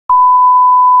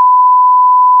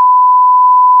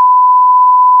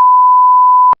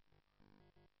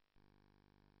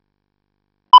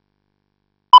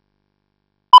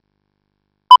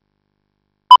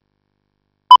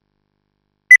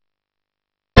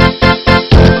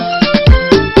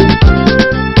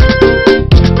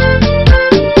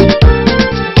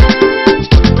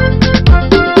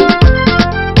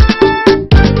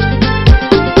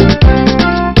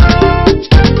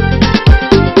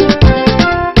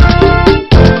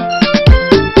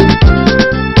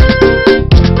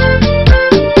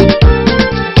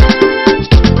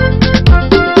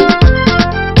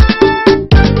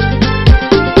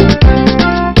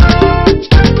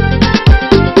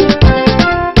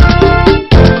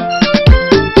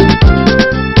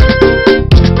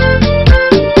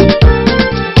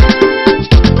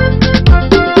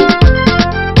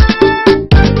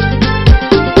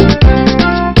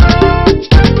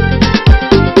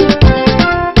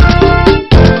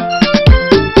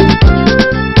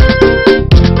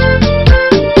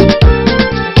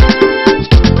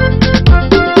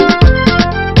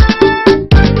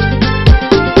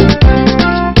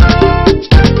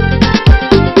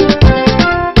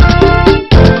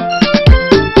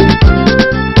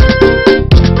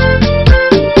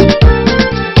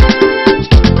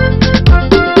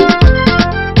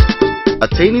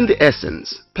The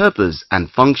essence, purpose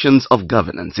and functions of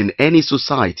governance in any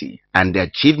society and the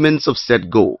achievements of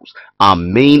set goals are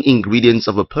main ingredients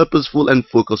of a purposeful and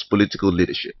focused political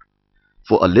leadership.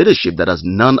 For a leadership that has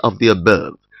none of the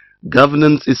above,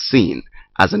 governance is seen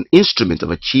as an instrument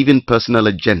of achieving personal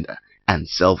agenda and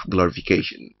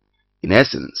self-glorification. In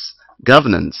essence,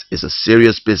 governance is a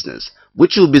serious business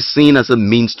which will be seen as a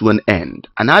means to an end,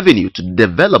 an avenue to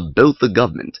develop both the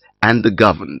government and the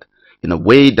governed in a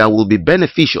way that will be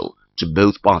beneficial to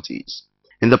both parties.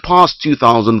 In the past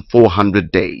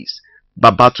 2,400 days,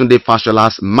 Babatunde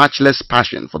Fashola'S matchless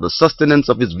passion for the sustenance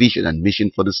of his vision and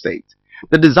mission for the state,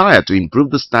 the desire to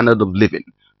improve the standard of living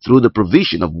through the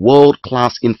provision of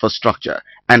world-class infrastructure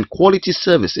and quality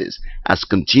services has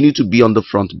continued to be on the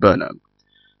front burner.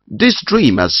 This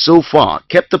dream has so far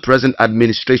kept the present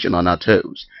administration on our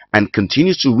toes and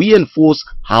continues to reinforce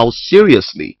how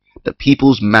seriously the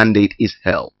people's mandate is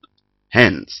held.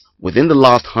 Hence, within the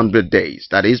last 100 days,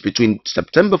 that is between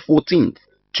September 14th,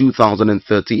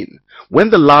 2013, when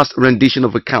the last rendition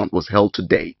of account was held to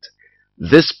date,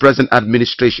 this present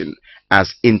administration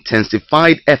has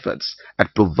intensified efforts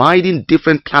at providing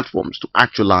different platforms to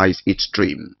actualize its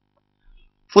dream.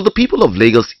 For the people of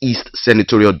Lagos East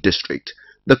Senatorial District,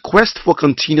 the quest for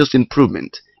continuous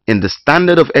improvement in the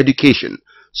standard of education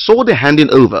saw the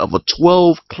handing over of a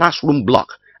 12-classroom block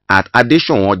at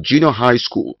Adeshonwa Junior High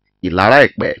School, Ilara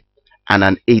Ekpe, and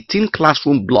an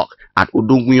 18-classroom block at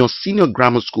Odogunyo Senior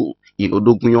Grammar School in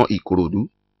Odogunyo, Ikorodu.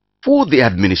 For the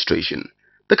administration,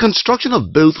 the construction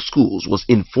of both schools was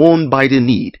informed by the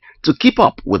need to keep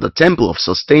up with the tempo of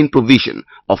sustained provision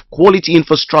of quality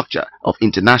infrastructure of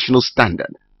international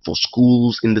standard for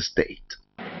schools in the state.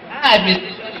 Our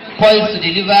administration is poised to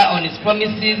deliver on its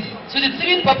promises to the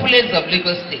three populace of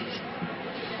Lagos State,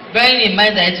 bearing in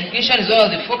mind that education is one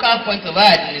of the focal points of our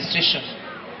administration,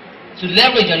 to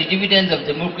leverage on the dividends of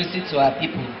democracy to our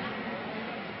people.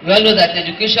 We all know that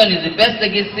education is the best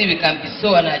legacy we can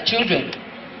bestow on our children,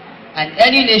 and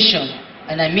any nation,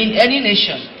 and I mean any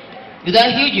nation,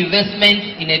 without huge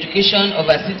investment in education of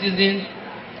our citizens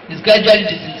is gradually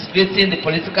disintegrating the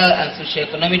political and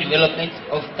socio-economic development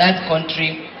of that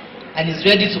country and is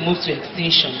ready to move to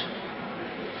extinction.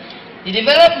 The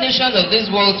developed nations of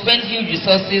this world spend huge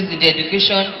resources in the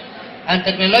education and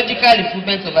technological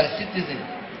improvements of our citizens,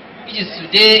 which is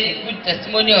today a good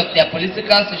testimony of their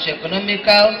political,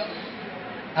 socio-economical,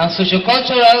 and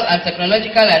socio-cultural and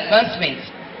technological advancements,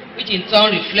 which in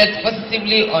turn reflect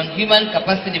positively on human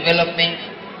capacity development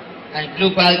and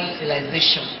global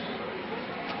utilization.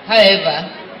 However,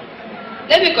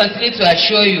 let me continue to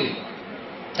assure you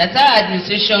that our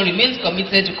administration remains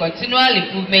committed to continual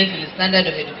improvement in the standard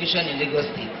of education in Lagos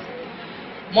State.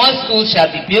 More schools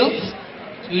shall be built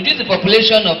to reduce the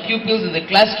population of pupils in the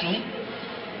classroom,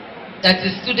 that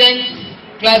is student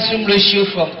classroom ratio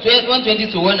from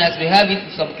 120 to 1 as we have it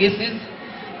in some cases,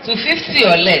 to 50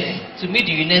 or less to meet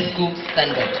the UNESCO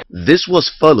standard. This was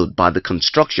followed by the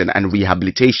construction and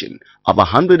rehabilitation of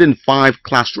 105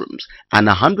 classrooms and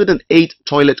 108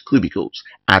 toilet cubicles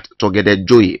at Togede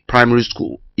Joye Primary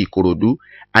School, Ikorodu,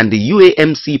 and the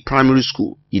UAMC Primary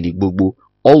School in Igbogbo,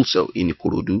 also in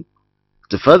Ikorodu.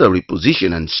 To further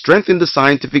reposition and strengthen the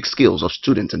scientific skills of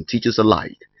students and teachers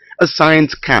alike, a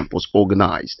science camp was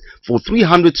organized for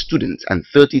 300 students and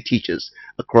 30 teachers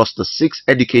across the 6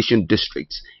 education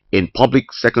districts in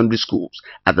public secondary schools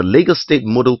at the Lagos State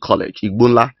Model College,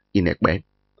 Igbunla, in Ekpe.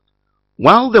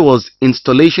 While there was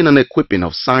installation and equipping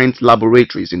of science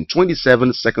laboratories in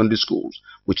 27 secondary schools,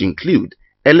 which include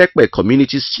Elekpe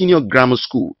Community Senior Grammar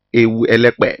School, Ewu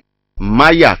Elekpe,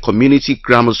 Maya Community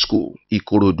Grammar School,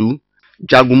 Ikorodu,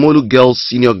 Jagumolu Girls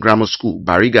Senior Grammar School,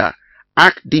 Bariga,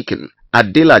 Archdeacon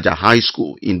Adelaja High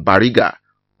School in Bariga,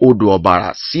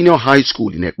 Oduobara Senior High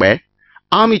School in Ekpe,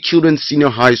 Army Children's Senior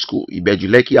High School,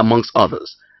 Ibejuleki, amongst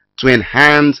others, to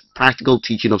enhance practical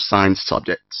teaching of science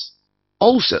subjects.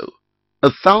 Also,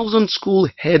 1,000 school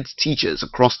head teachers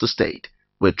across the state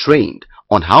were trained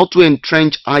on how to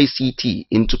entrench ICT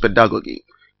into pedagogy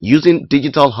using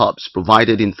digital hubs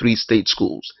provided in 3 state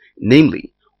schools,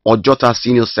 namely Ojota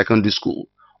Senior Secondary School,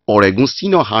 Oregun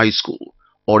Senior High School,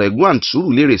 Oregun and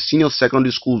Surulere Senior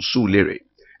Secondary School, Surulere,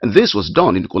 and this was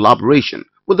done in collaboration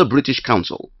with the British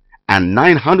Council, and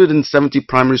 970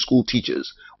 primary school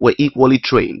teachers were equally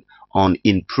trained on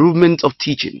improvement of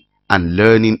teaching and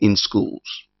learning in schools.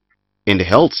 In the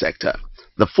health sector,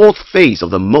 the 4th phase of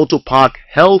the Motor Park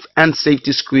Health and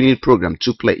Safety Screening Program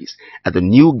took place at the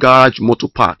New Garage Motor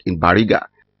Park in Bariga.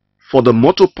 For the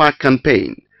Motor Park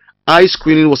campaign, eye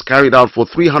screening was carried out for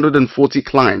 340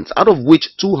 clients, out of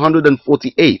which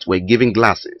 248 were given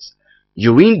glasses.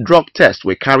 Urine drug tests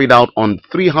were carried out on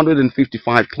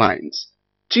 355 clients.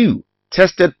 2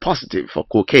 tested positive for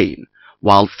cocaine,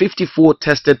 while 54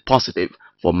 tested positive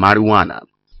for marijuana.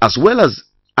 As well as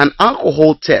an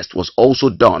alcohol test was also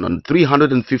done on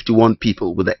 351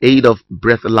 people with the aid of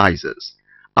breathalyzers.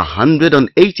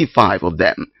 185 of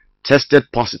them tested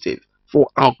positive for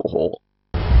alcohol.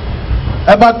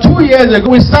 About 2 years ago,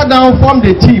 we sat down, formed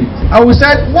a team, and we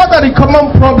said, what are the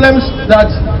common problems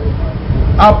that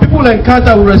our people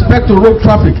encounter with respect to road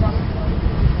traffic?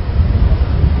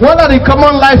 What are the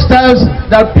common lifestyles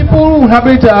that people who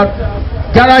inhabit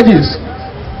garages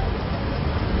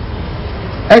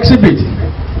exhibit?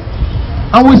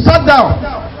 And we sat down.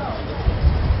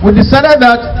 We decided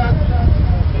that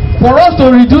for us to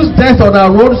reduce death on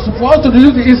our roads, for us to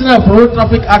reduce the incidence of road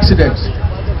traffic accidents,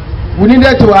 we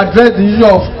needed to address the use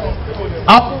of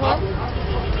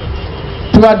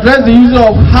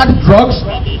hard drugs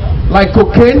like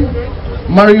cocaine,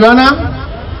 marijuana,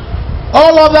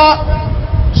 all other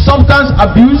substance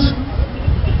abuse.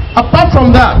 Apart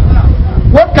from that,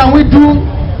 what can we do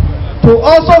to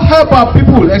also help our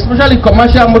people, especially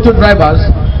commercial motor drivers,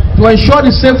 to ensure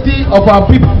the safety of our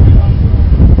people?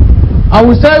 And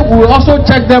we said we will also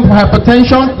check them for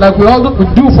hypertension like we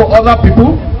do for other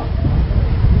people.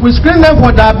 We screen them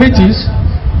for diabetes,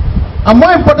 and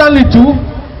more importantly too,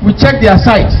 we check their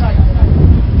sight.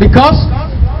 Because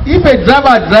if a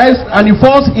driver drives and he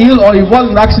falls ill or he was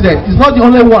in an accident, he's not the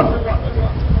only one.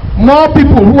 More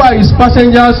people who are his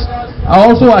passengers are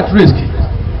also at risk.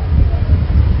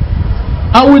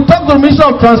 And we talked to the Ministry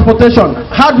of Transportation.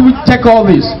 How do we check all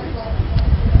this?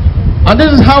 And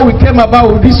this is how we came about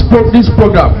with this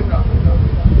program.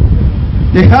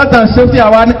 The Health and Safety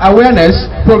Awareness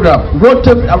Program, Road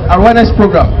Traffic Awareness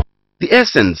Program. The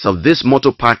essence of this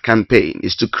motor park campaign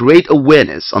is to create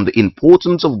awareness on the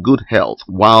importance of good health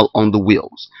while on the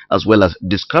wheels, as well as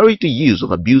discourage the use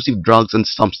of abusive drugs and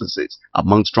substances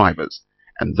amongst drivers,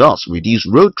 and thus reduce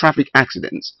road traffic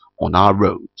accidents on our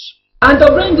roads. And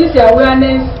to bring this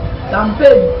awareness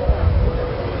campaign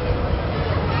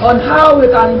on how we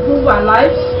can improve our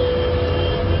lives,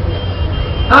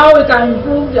 how we can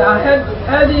improve our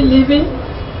healthy living,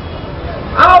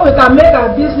 how we can make our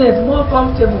business more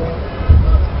comfortable,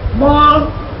 more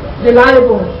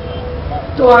reliable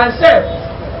to ourselves,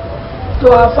 to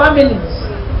our families,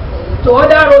 to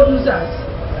other road users,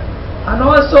 and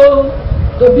also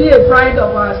to be a pride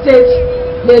of our state,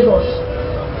 Lagos.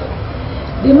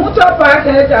 The Motor Park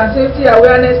Health and Safety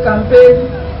Awareness Campaign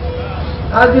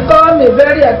has become a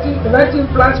very effective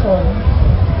platform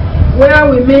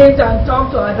where we meet and talk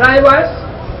to our drivers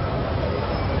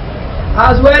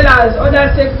as well as other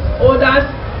stakeholders,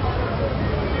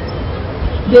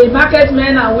 the market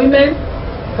men and women,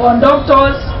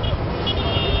 conductors,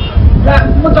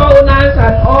 motor owners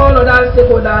and all other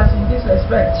stakeholders in this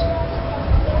respect.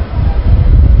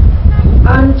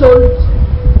 And to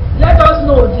let us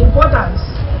know the importance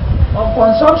of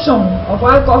consumption of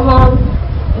alcohol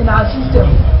in our system,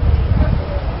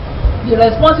 the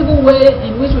responsible way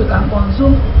in which we can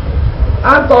consume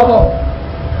alcohol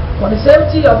for the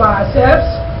safety of ourselves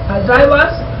as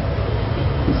drivers,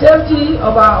 the safety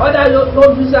of our other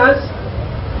road users,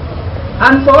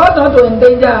 and for us not to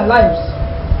endanger our lives.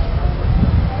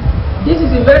 This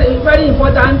is a very, very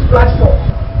important platform.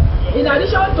 In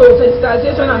addition to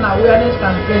sensitization and awareness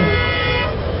campaign,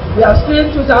 we have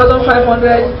screened 2,500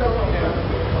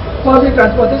 public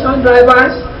transportation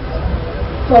drivers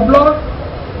for blood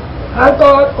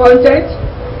alcohol content,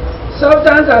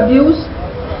 substance abuse,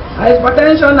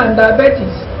 hypertension and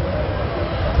diabetes.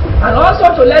 And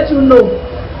also to let you know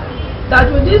that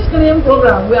with this screening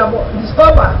program we have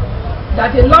discovered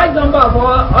that a large number of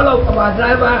all of our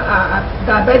drivers are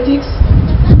diabetics,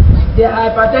 they are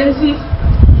hypertensive,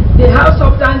 they have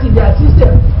substance in their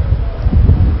system,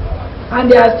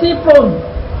 and they are still prone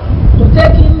to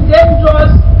taking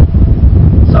dangerous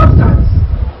substance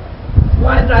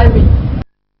while driving.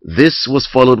 This was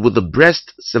followed with the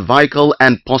breast, cervical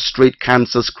and prostate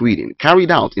cancer screening carried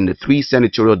out in the 3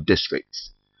 senatorial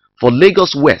districts. For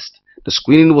Lagos West, the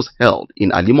screening was held in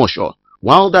Alimosho,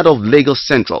 while that of Lagos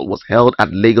Central was held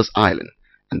at Lagos Island,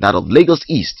 and that of Lagos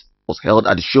East was held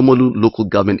at the Shomolu local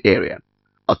government area.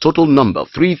 A total number of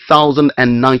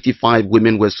 3,095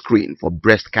 women were screened for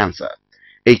breast cancer.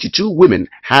 82 women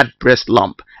had breast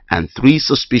lump and 3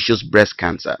 suspicious breast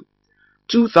cancer.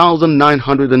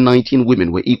 2,919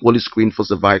 women were equally screened for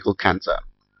cervical cancer.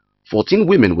 14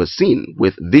 women were seen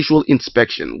with visual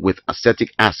inspection with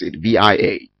acetic acid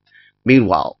 (VIA).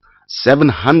 Meanwhile,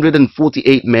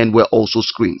 748 men were also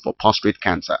screened for prostate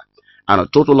cancer, and a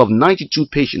total of 92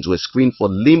 patients were screened for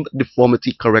limb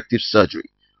deformity corrective surgery,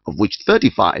 of which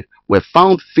 35 were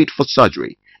found fit for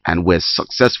surgery and were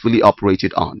successfully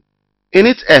operated on. In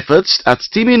its efforts at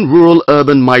stemming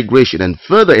rural-urban migration and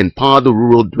further empower the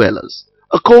rural dwellers,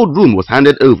 a cold room was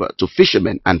handed over to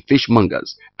fishermen and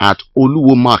fishmongers at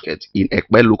Oluwo Market in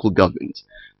Ekpe local government,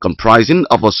 comprising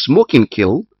of a smoking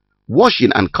kiln,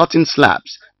 washing and cutting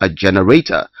slabs, a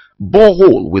generator,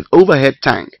 borehole with overhead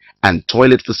tank, and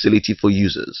toilet facility for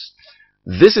users.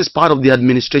 This is part of the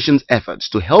administration's efforts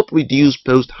to help reduce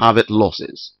post-harvest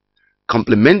losses,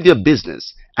 complement their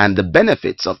business, and the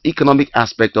benefits of economic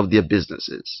aspect of their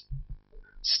businesses.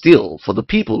 Still, for the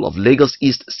people of Lagos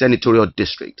East Senatorial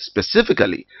District,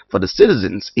 specifically for the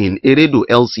citizens in Eredu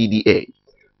LCDA,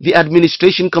 the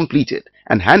administration completed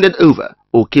and handed over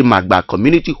Okemagba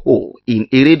Community Hall in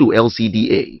Eredu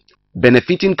LCDA.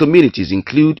 Benefiting communities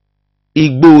include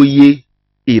Igboye,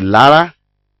 Ilara,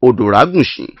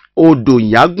 Odoragunshin,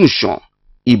 Odoyagunshan,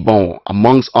 Ibon,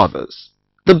 amongst others.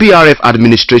 The BRF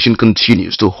administration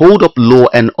continues to hold up law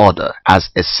and order as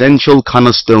essential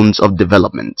cornerstones of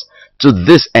development. To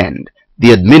this end,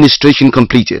 the administration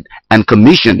completed and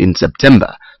commissioned in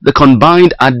September the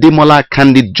combined Ademola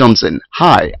Candid Johnson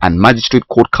High and Magistrate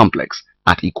Court Complex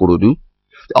at Ikorodu,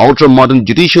 the ultra-modern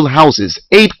judicial houses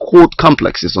 8 court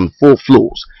complexes on 4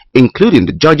 floors, including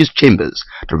the judge's chambers,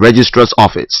 the registrar's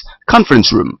office,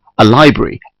 conference room, a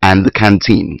library, and the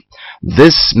canteen.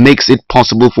 This makes it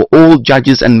possible for all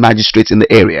judges and magistrates in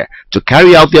the area to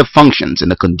carry out their functions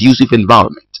in a conducive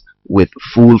environment with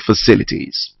full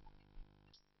facilities.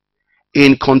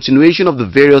 In continuation of the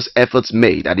various efforts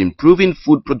made at improving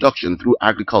food production through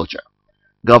agriculture,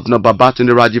 Governor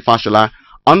Babatunde Raji Fashola,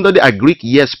 under the Agric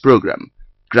Years program,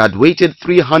 graduated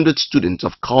 300 students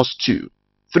of course 2,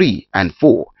 3, and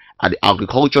 4 at the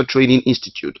Agriculture Training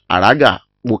Institute, Araga,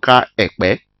 Buka,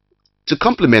 Ekpe. To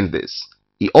complement this,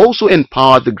 he also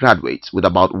empowered the graduates with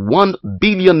about 1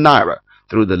 billion naira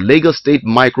through the Lagos State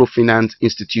Microfinance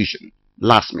Institution,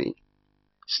 LASMI.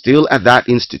 Still at that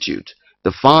institute,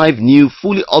 the 5 new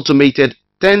fully automated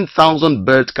 10,000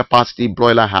 bird capacity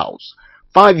broiler house,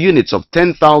 5 units of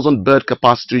 10,000 bird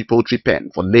capacity poultry pen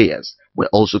for layers were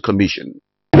also commissioned.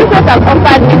 Business has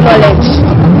offered me knowledge,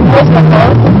 most of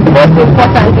all, most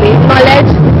importantly,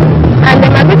 knowledge, and the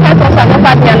business also has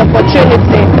offered me an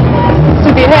opportunity to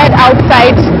be heard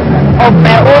outside of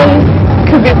my own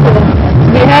cubicle, to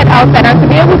be heard outside and to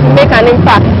be able to make an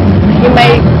impact in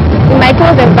my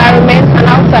close environment and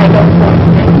outside also.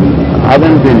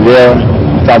 Having been there,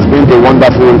 it has been a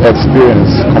wonderful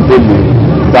experience completely.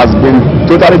 It has been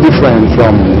totally different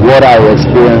from what I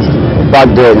experienced back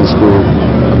there in school.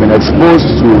 I've been exposed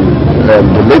to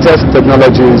the latest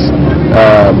technologies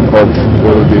I've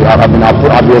been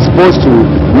exposed to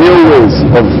new ways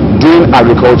of doing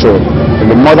agriculture in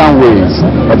the modern ways.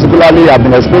 Particularly, I've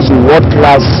been exposed to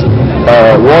world-class,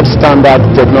 world standard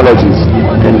technologies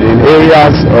in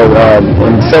areas of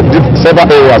several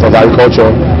areas of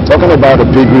agriculture. Talking about the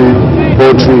piggery,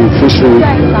 poultry, fishery,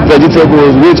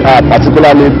 vegetables, which are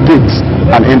particularly piqued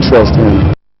an interest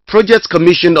in. Projects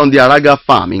commissioned on the Araga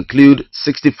farm include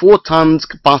 64 tons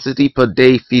capacity per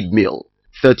day feed mill,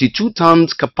 32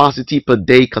 tons capacity per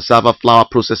day cassava flour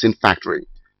processing factory,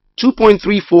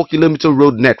 2.34 kilometer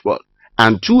road network,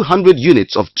 and 200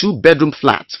 units of 2-bedroom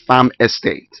flats farm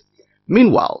estate.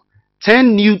 Meanwhile,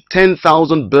 10 new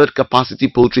 10,000 bird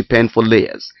capacity poultry pen for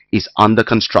layers is under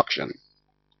construction.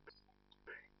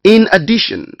 In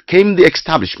addition came the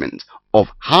establishment of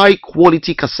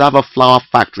high-quality cassava flour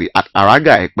factory at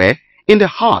Araga Ekpe in the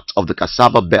heart of the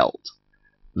cassava belt.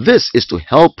 This is to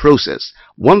help process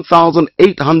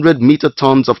 1,800 metric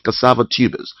tons of cassava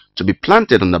tubers to be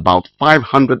planted on about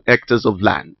 500 hectares of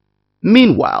land.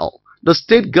 Meanwhile, the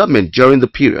state government during the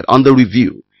period under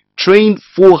review trained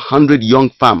 400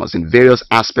 young farmers in various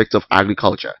aspects of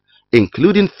agriculture,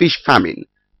 including fish farming,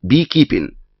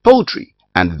 beekeeping, poultry,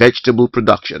 and vegetable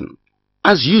production.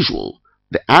 As usual,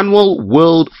 the annual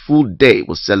World Food Day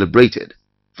was celebrated.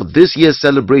 For this year's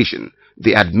celebration,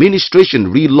 the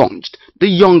administration relaunched the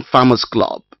Young Farmers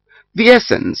Club. The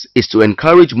essence is to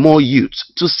encourage more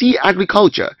youths to see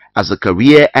agriculture as a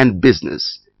career and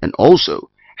business, and also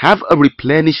have a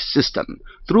replenished system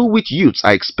through which youths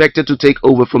are expected to take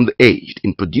over from the aged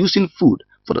in producing food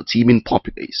for the teeming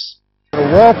populace. The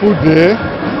World Food Day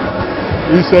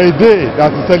is a day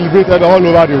that is celebrated all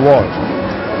over the world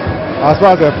as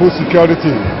far as the food security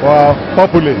for our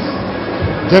populace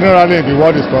generally in the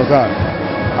world is concerned.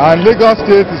 And Lagos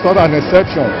State is not an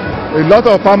exception. A lot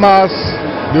of farmers,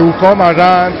 they will come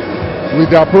around with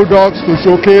their products to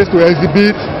showcase, to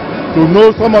exhibit, to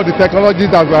know some of the technologies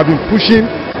that we have been pushing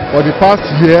for the past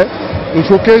year, to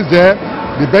showcase them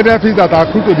the benefits that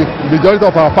accrue to the majority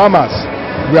of our farmers.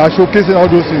 we are showcasing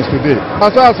all those things today.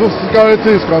 As far as food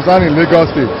security is concerned in Lagos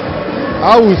State,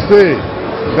 I would say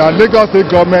that Lagos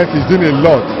State government is doing a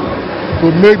lot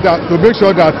to make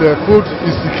sure that food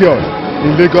is secured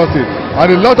in Lagos State, and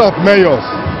a lot of mayors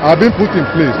have been put in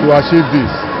place to achieve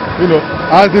this. You know,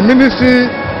 as the Ministry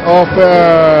of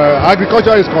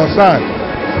Agriculture is concerned,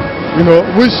 you know,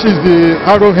 which is the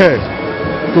arrowhead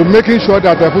to making sure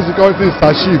that food security is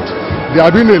achieved, they are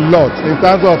doing a lot in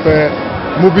terms of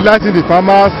mobilizing the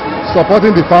farmers,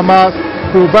 supporting the farmers,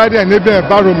 providing an enabling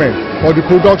environment for the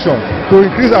production, to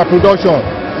increase our production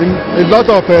in a lot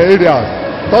of areas.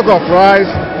 Talk of rice,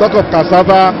 talk of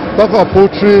cassava, talk of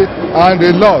poultry, and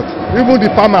a lot. Even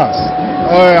the farmers,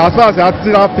 as far as the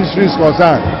artisanal fishery is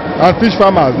concerned, and fish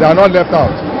farmers, they are not left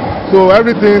out. So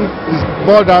everything is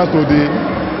boiled down to the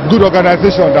good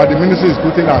organization that the ministry is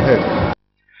putting ahead.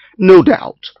 No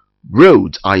doubt,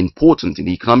 roads are important in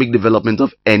the economic development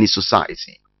of any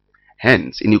society.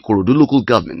 Hence, in Ikorodu local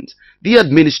government, the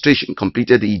administration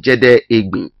completed the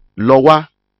Ijede-Egbin, Lowa,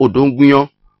 Odonguyan,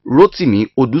 Rotimi,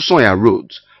 Odusanya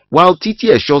roads, while Titi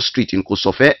Esho Street in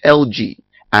Kosofe LG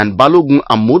and Balogun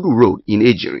Amodu Road in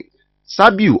Ejiri,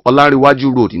 Sabiu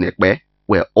Olariwaju Road in Ekpe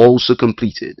were also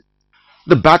completed.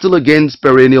 The battle against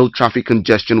perennial traffic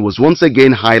congestion was once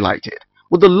again highlighted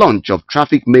with the launch of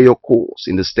Traffic Mayor course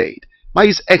in the state by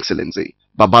His Excellency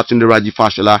Babatunde Raji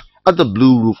Fashola at the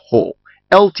Blue Roof Hall,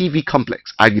 LTV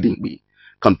Complex, Agidingbi,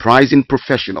 comprising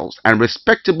professionals and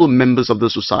respectable members of the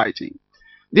society.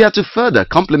 They are to further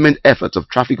complement efforts of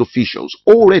traffic officials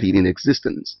already in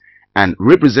existence and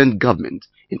represent government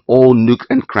in all nooks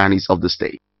and crannies of the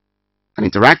state. An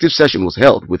interactive session was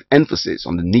held with emphasis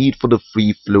on the need for the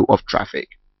free flow of traffic.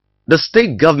 The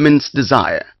state government's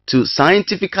desire to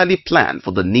scientifically plan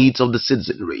for the needs of the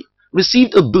citizenry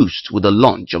received a boost with the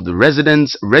launch of the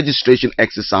residence registration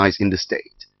exercise in the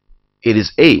state. It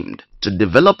is aimed to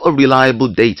develop a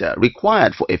reliable data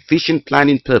required for efficient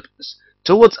planning purpose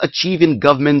towards achieving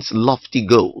government's lofty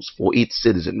goals for its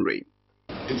citizenry.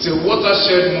 It's a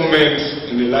watershed moment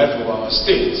in the life of our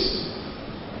state.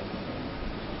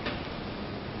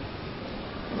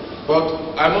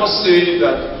 But I must say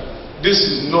that this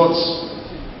is not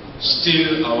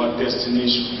still our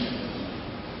destination.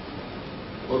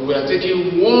 But we are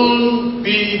taking one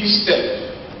big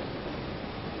step.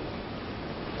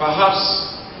 Perhaps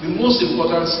the most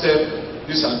important step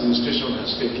this administration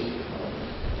has taken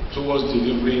towards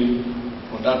delivering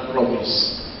on that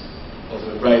promise of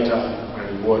a brighter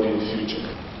and rewarding future.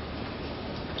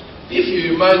 If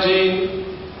you imagine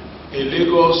a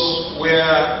Lagos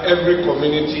where every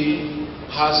community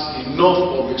has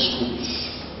enough public schools,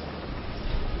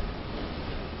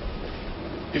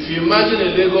 if you imagine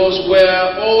a Lagos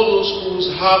where all those schools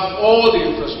have all the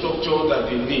infrastructure that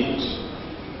they need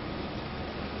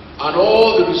and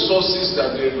all the resources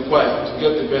that they require to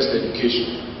get the best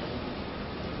education,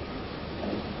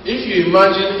 if you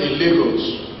imagine a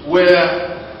Lagos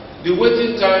where the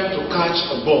waiting time to catch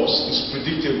a bus is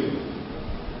predictable,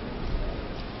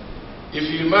 if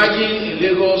you imagine a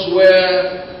Lagos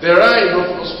where there are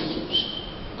enough hospitals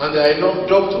and there are enough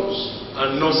doctors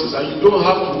and nurses and you don't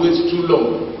have to wait too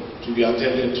long to be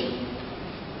attended to,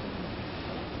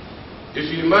 if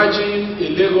you imagine a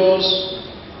Lagos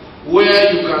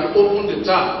where you can open the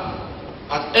tap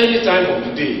at any time of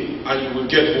the day and you will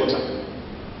get water,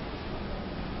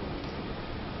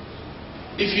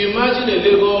 if you imagine a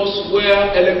Lagos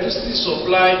where electricity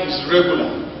supply is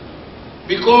regular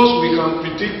because we can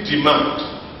predict demand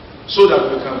so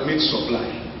that we can meet supply,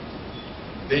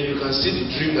 then you can see the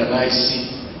dream that I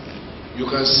see. You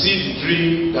can see the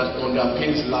dream that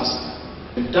underpins LASA.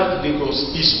 And that Lagos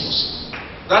is possible.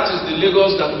 That is the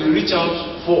Lagos that we reach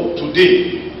out for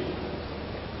today.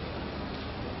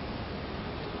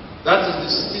 That is the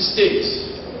city-state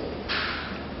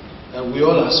that we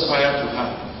all aspire to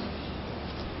have.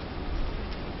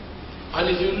 And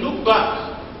if you look back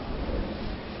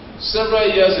several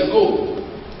years ago,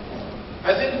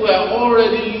 I think we are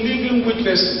already living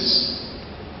witnesses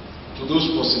to those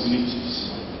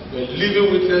possibilities. We are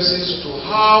living witnesses to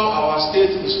how our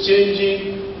state is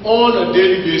changing on a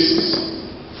daily basis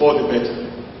for the better.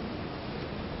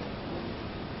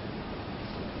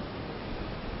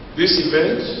 This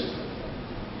event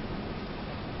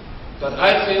that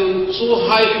I feel so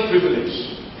highly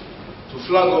privileged to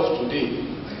flag off today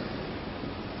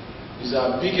is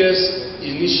our biggest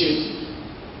initiative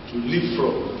to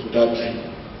leapfrog to that dream.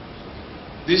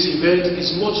 This event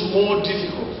is much more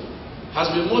difficult, has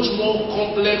been much more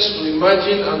complex to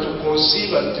imagine and to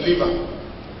conceive and deliver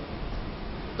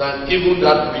than even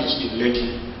that bridge in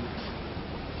Lekki.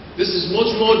 This is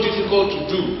much more difficult to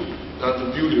do than to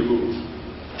build a road.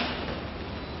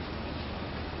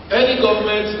 Any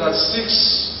government that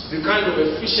seeks the kind of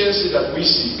efficiency that we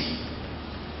seek,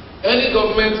 any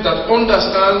government that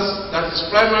understands that its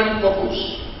primary purpose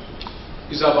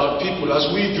is about people as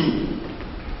we do,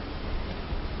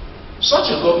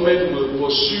 such a government will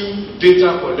pursue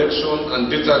data collection and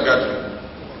data gathering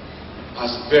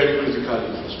as very critical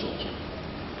infrastructure.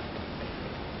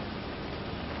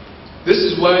 This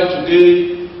is why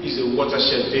today is a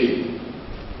watershed day.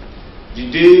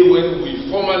 The day when we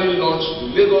formally launch the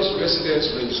Lagos Residence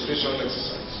Registration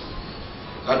Exercise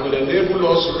that will enable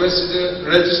us to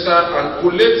register and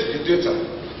collect the data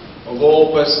of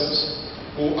all persons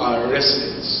who are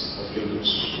residents of Lagos.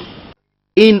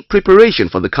 In preparation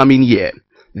for the coming year,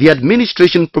 the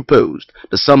administration proposed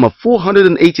the sum of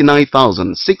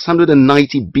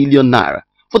 489,690 billion naira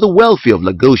for the welfare of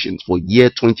Lagosians for year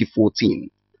 2014.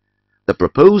 The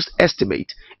proposed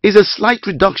estimate is a slight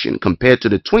reduction compared to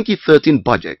the 2013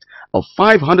 budget of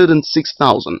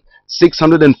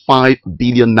 506,605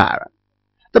 billion naira.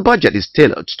 The budget is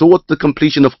tailored towards the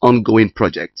completion of ongoing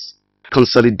projects,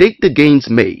 consolidate the gains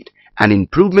made, and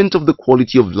improvement of the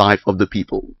quality of life of the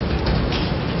people.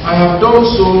 I have done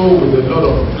so with a lot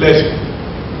of pleasure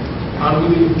and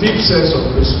with a deep sense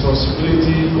of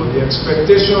responsibility for the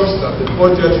expectations that the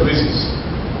budget raises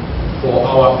for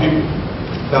our people,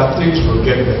 that things will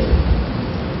get better.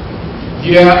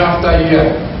 Year after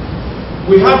year,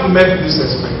 we have met these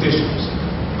expectations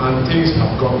and things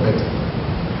have gone better.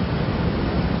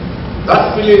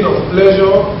 That feeling of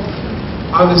pleasure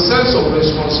and the sense of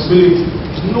responsibility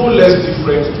is no less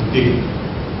different today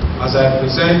as I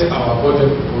present our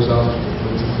budget proposal for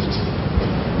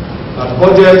 2015. That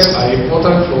budgets are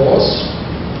important for us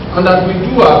and that we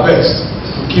do our best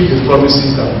to keep the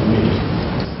promises that we make.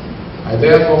 I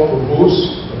therefore propose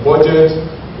a budget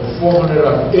of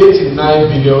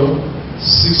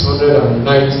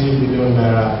 489,690 billion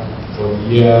naira for the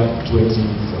year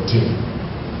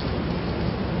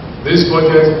 2014. This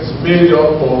budget is made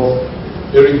up of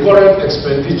a recurrent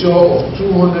expenditure of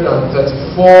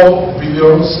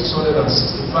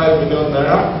 234,665 billion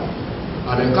naira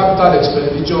and a capital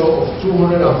expenditure of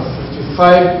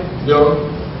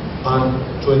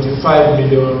 255,025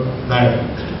 million naira.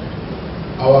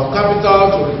 Our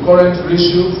capital to recurrent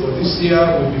ratio for this year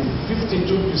will be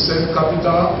 52%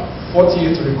 capital,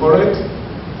 48% recurrent,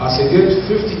 as against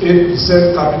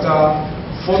 58% capital,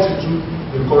 42%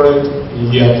 recurrent in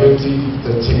year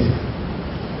 2013.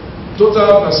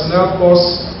 Total personnel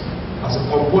costs as a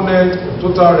component of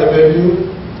total revenue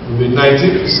will be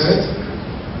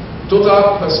 19%.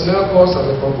 Total personnel costs as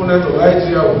a component of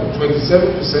IGR will be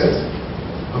 27%.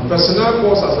 And personnel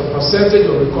costs as a percentage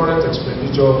of recurrent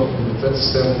expenditure will be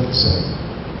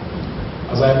 37%.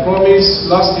 As I promised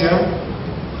last year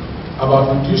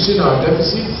about reducing our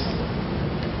deficit,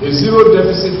 a zero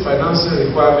deficit financing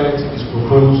requirement is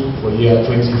proposed for year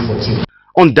 2014.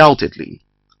 Undoubtedly,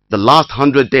 the last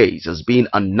 100 days has been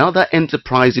another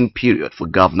enterprising period for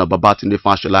Governor Babatunde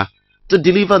Fashola to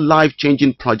deliver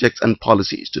life-changing projects and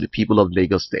policies to the people of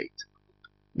Lagos State.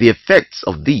 The effects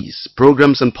of these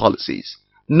programs and policies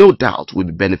no doubt will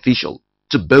be beneficial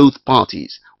to both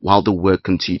parties while the work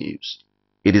continues.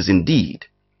 It is indeed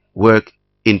work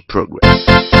in progress.